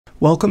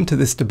Welcome to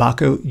this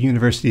DeBacco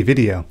University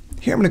video.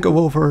 Here I'm going to go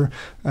over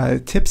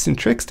tips and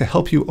tricks to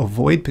help you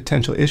avoid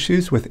potential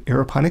issues with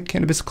aeroponic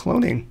cannabis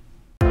cloning.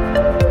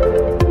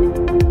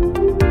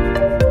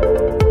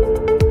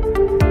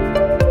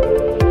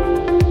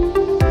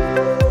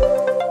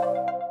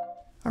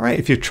 All right,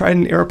 if you've tried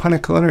an aeroponic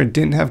cloner and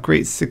didn't have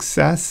great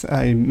success,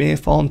 you may have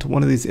fallen into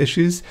one of these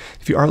issues.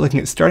 If you are looking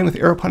at starting with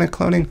aeroponic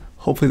cloning,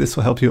 hopefully this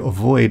will help you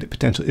avoid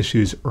potential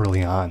issues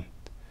early on.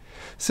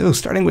 So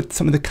starting with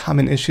some of the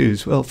common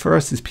issues, well,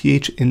 first is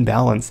pH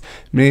imbalance.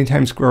 Many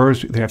times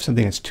growers, they have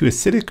something that's too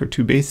acidic or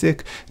too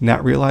basic, and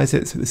not realize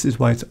it. So this is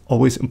why it's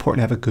always important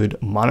to have a good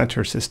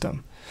monitor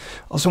system.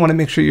 Also want to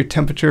make sure your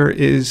temperature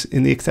is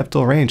in the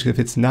acceptable range. If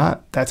it's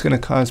not, that's going to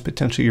cause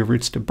potentially your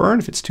roots to burn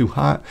if it's too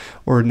hot,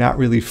 or not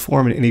really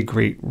form at any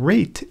great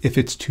rate if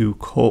it's too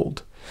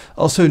cold.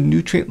 Also,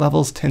 nutrient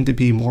levels tend to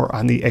be more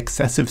on the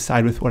excessive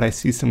side with what I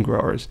see some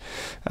growers.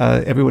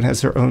 Everyone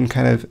has their own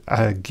kind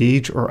of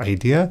gauge or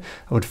idea.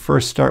 I would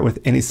first start with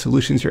any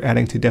solutions you're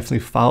adding to definitely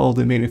follow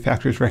the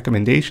manufacturer's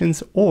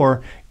recommendations,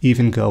 or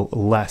even go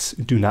less,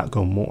 do not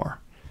go more.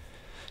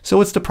 So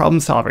what's the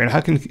problem solver and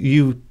how can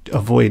you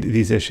avoid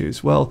these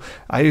issues? Well,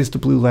 I use the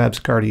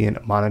BlueLabs Guardian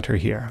monitor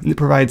here. And it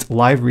provides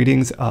live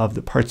readings of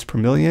the parts per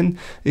million.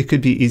 It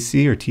could be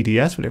EC or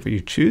TDS, whatever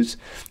you choose.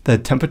 The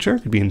temperature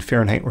could be in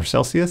Fahrenheit or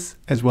Celsius,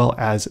 as well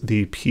as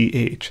the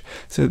pH.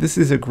 So this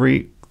is a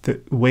great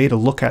way to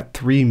look at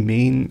three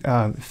main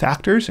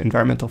factors,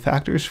 environmental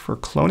factors for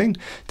cloning,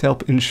 to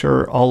help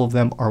ensure all of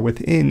them are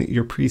within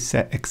your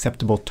preset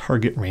acceptable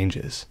target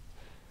ranges.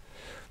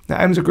 Now,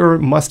 items a grower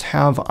must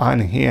have on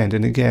hand,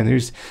 and again,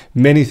 there's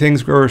many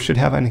things growers should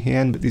have on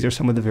hand, but these are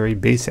some of the very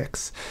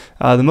basics.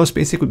 The most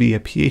basic would be a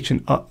pH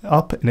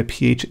up and a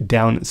pH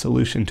down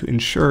solution to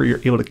ensure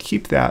you're able to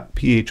keep that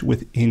pH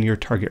within your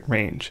target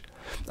range.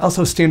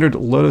 Also, standard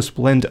low-dose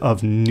blend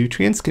of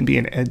nutrients can be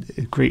a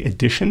great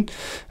addition.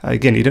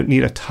 Again, you don't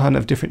need a ton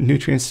of different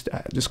nutrients.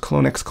 Just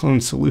Clone-X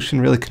Clone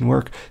solution really can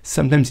work.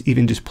 Sometimes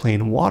even just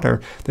plain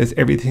water. There's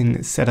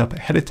everything set up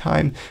ahead of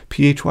time,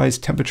 pH-wise,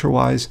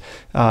 temperature-wise.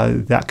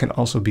 That can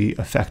also be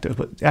effective.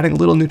 But adding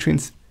little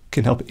nutrients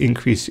can help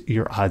increase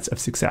your odds of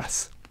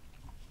success.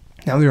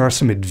 Now there are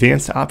some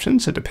advanced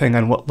options, so depending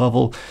on what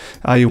level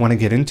you want to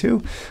get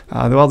into.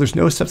 While there's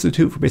no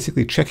substitute for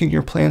basically checking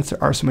your plants,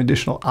 there are some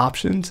additional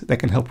options that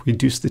can help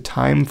reduce the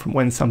time from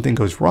when something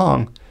goes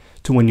wrong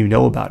to when you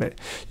know about it.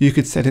 You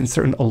could set in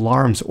certain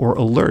alarms or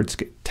alerts,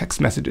 get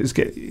text messages,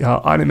 get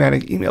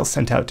automatic emails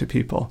sent out to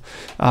people.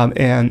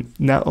 And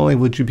not only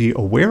would you be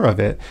aware of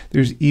it,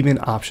 there's even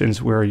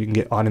options where you can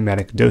get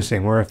automatic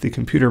dosing, where if the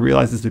computer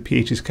realizes the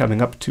pH is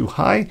coming up too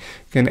high, you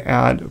can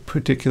add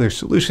particular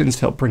solutions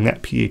to help bring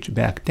that pH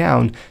back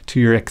down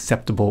to your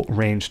acceptable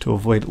range to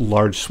avoid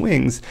large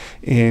swings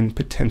in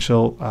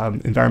potential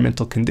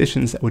environmental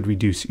conditions that would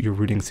reduce your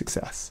rooting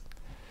success.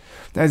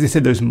 Now, as I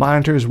said, there's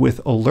monitors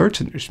with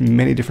alerts, and there's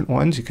many different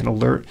ones. You can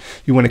alert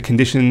you when a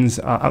condition's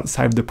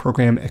outside of the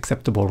program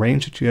acceptable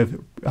range that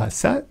you have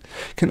set.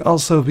 Can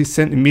also be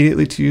sent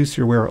immediately to you, so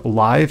you're aware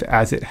live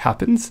as it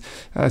happens.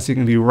 So you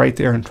can be right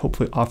there and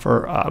hopefully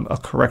offer a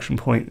correction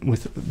point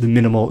with the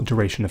minimal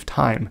duration of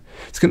time.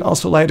 This can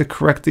also allow you to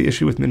correct the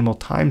issue with minimal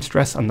time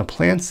stress on the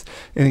plants.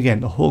 And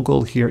again, the whole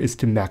goal here is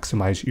to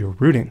maximize your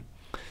rooting.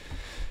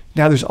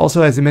 Now there's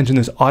also, as I mentioned,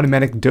 there's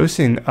automatic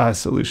dosing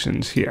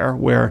solutions here,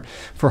 where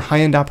for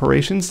high-end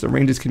operations, the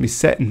ranges can be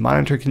set and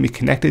monitor can be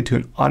connected to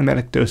an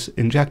automatic dose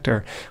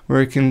injector,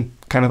 where it can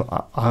kind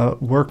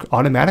of work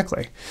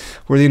automatically.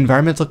 Where the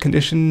environmental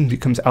condition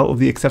becomes out of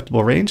the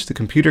acceptable range, the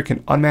computer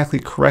can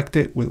automatically correct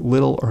it with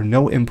little or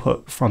no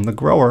input from the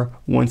grower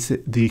once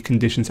the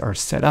conditions are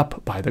set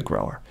up by the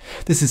grower.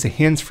 This is a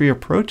hands-free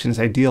approach and is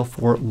ideal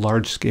for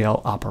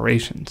large-scale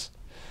operations.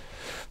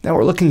 Now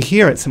we're looking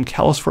here at some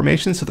callus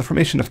formation. So the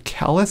formation of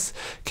callus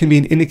can be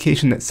an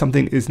indication that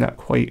something is not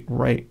quite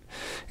right.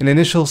 An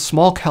initial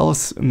small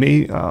callus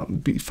may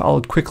be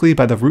followed quickly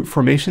by the root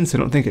formation, so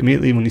don't think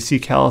immediately when you see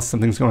callus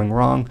something's going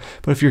wrong.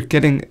 But if you're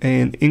getting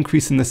an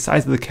increase in the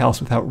size of the callus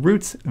without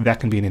roots,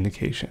 that can be an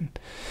indication.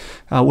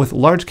 With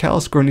large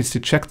callus, grower needs to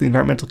check the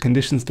environmental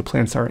conditions the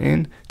plants are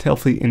in to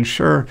hopefully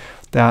ensure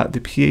that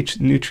the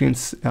pH,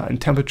 nutrients,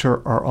 and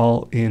temperature are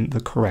all in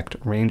the correct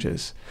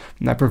ranges.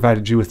 And that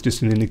provided you with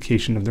just an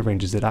indication of the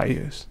ranges that I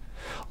use.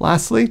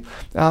 Lastly,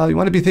 you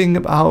want to be thinking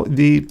about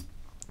the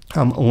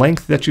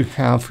length that you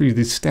have for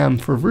the stem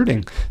for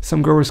rooting.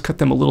 Some growers cut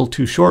them a little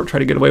too short, try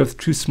to get away with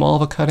too small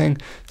of a cutting.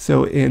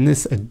 So in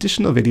this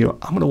additional video,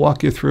 I'm going to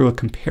walk you through a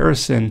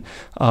comparison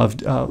of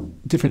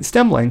different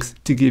stem lengths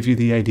to give you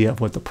the idea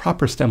of what the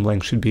proper stem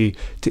length should be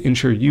to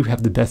ensure you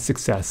have the best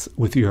success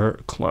with your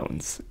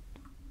clones.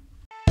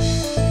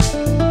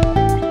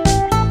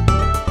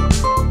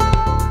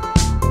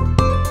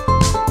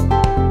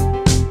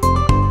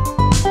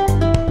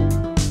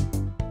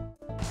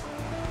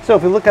 So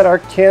if we look at our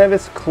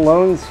cannabis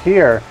clones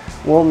here,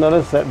 we'll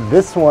notice that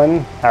this one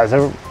has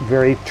a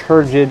very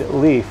turgid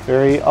leaf,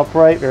 very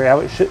upright, very how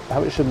it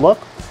should look.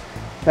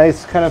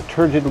 Nice kind of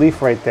turgid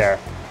leaf right there.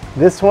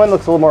 This one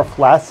looks a little more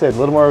flaccid, a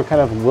little more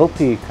kind of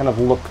wilty kind of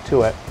look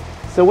to it.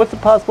 So what's the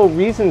possible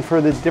reason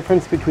for the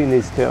difference between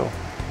these two?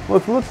 Well,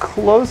 if you look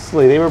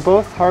closely, they were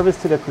both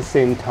harvested at the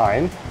same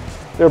time.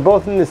 They're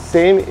both in the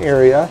same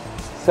area,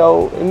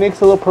 so it makes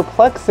it a little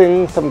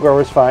perplexing, some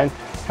growers find,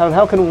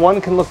 how can one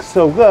can look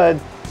so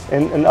good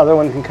and another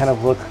one can kind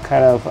of look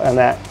on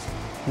that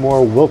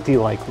more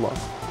wilty-like look.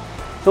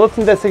 So let's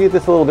investigate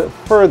this a little bit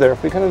further.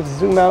 If we kind of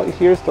zoom out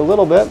here just a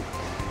little bit,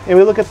 and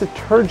we look at the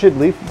turgid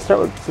leaf, let's start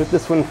with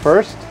this one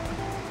first.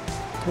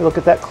 We look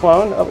at that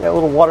clone, oh, we got a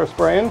little water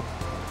spraying.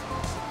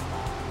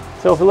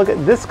 So if we look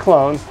at this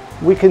clone,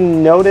 we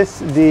can notice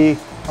the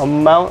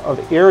amount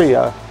of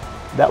area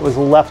that was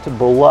left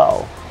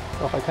below.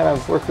 So if I kind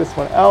of work this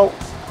one out,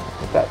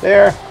 put that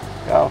there,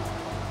 go.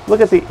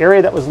 Look at the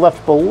area that was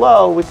left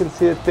below, we can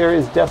see that there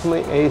is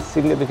definitely a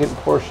significant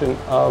portion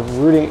of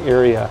rooting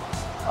area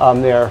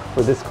there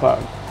for this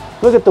clone.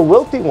 Look at the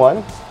wilty one,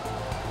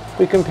 if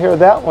we compare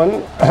that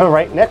one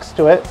right next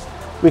to it,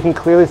 we can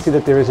clearly see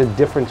that there is a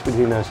difference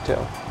between those two.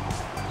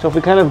 So if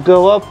we kind of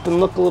go up and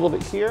look a little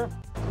bit here,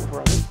 over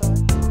on this side.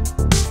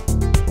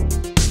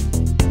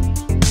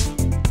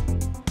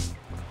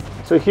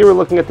 So here we're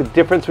looking at the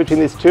difference between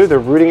these two, the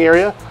rooting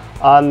area.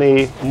 On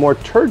the more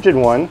turgid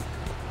one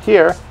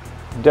here,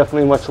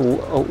 definitely much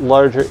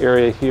larger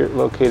area here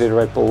located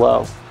right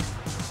below.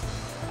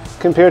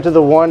 Compared to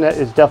the one that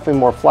is definitely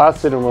more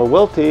flaccid or more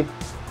wilty,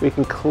 we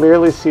can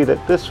clearly see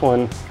that this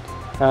one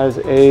has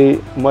a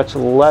much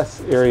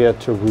less area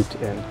to root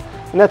in.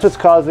 And that's what's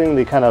causing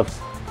the kind of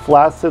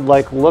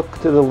flaccid-like look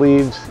to the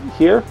leaves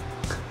here,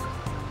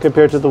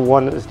 compared to the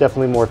one that is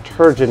definitely more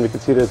turgid. We can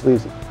see those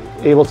leaves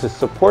able to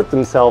support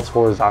themselves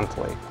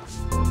horizontally.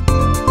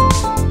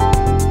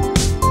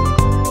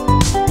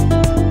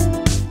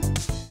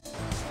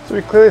 So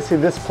we clearly see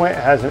this plant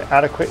has an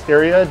adequate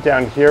area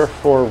down here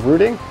for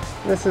rooting.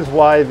 And this is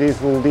why these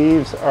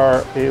leaves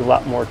are a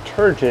lot more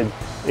turgid,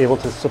 able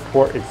to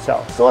support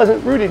itself. Still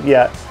hasn't rooted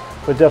yet,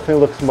 but definitely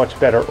looks much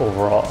better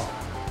overall.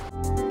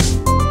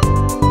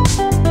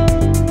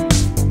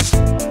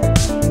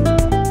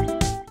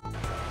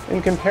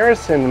 In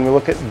comparison, when we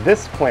look at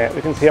this plant,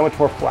 we can see how much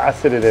more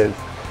flaccid it is.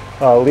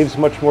 Leaves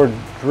much more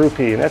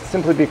droopy, and that's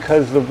simply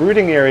because the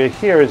rooting area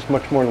here is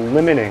much more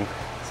limiting.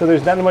 So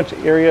there's not much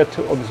area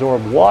to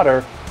absorb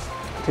water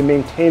to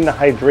maintain the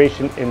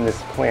hydration in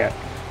this plant.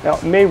 Now,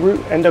 it may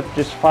root end up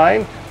just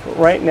fine, but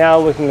right now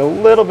looking a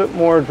little bit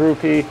more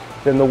droopy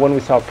than the one we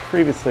saw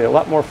previously, a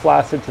lot more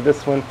flaccid to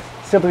this one,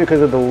 simply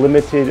because of the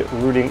limited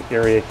rooting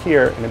area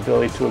here and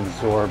ability to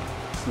absorb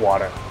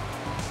water.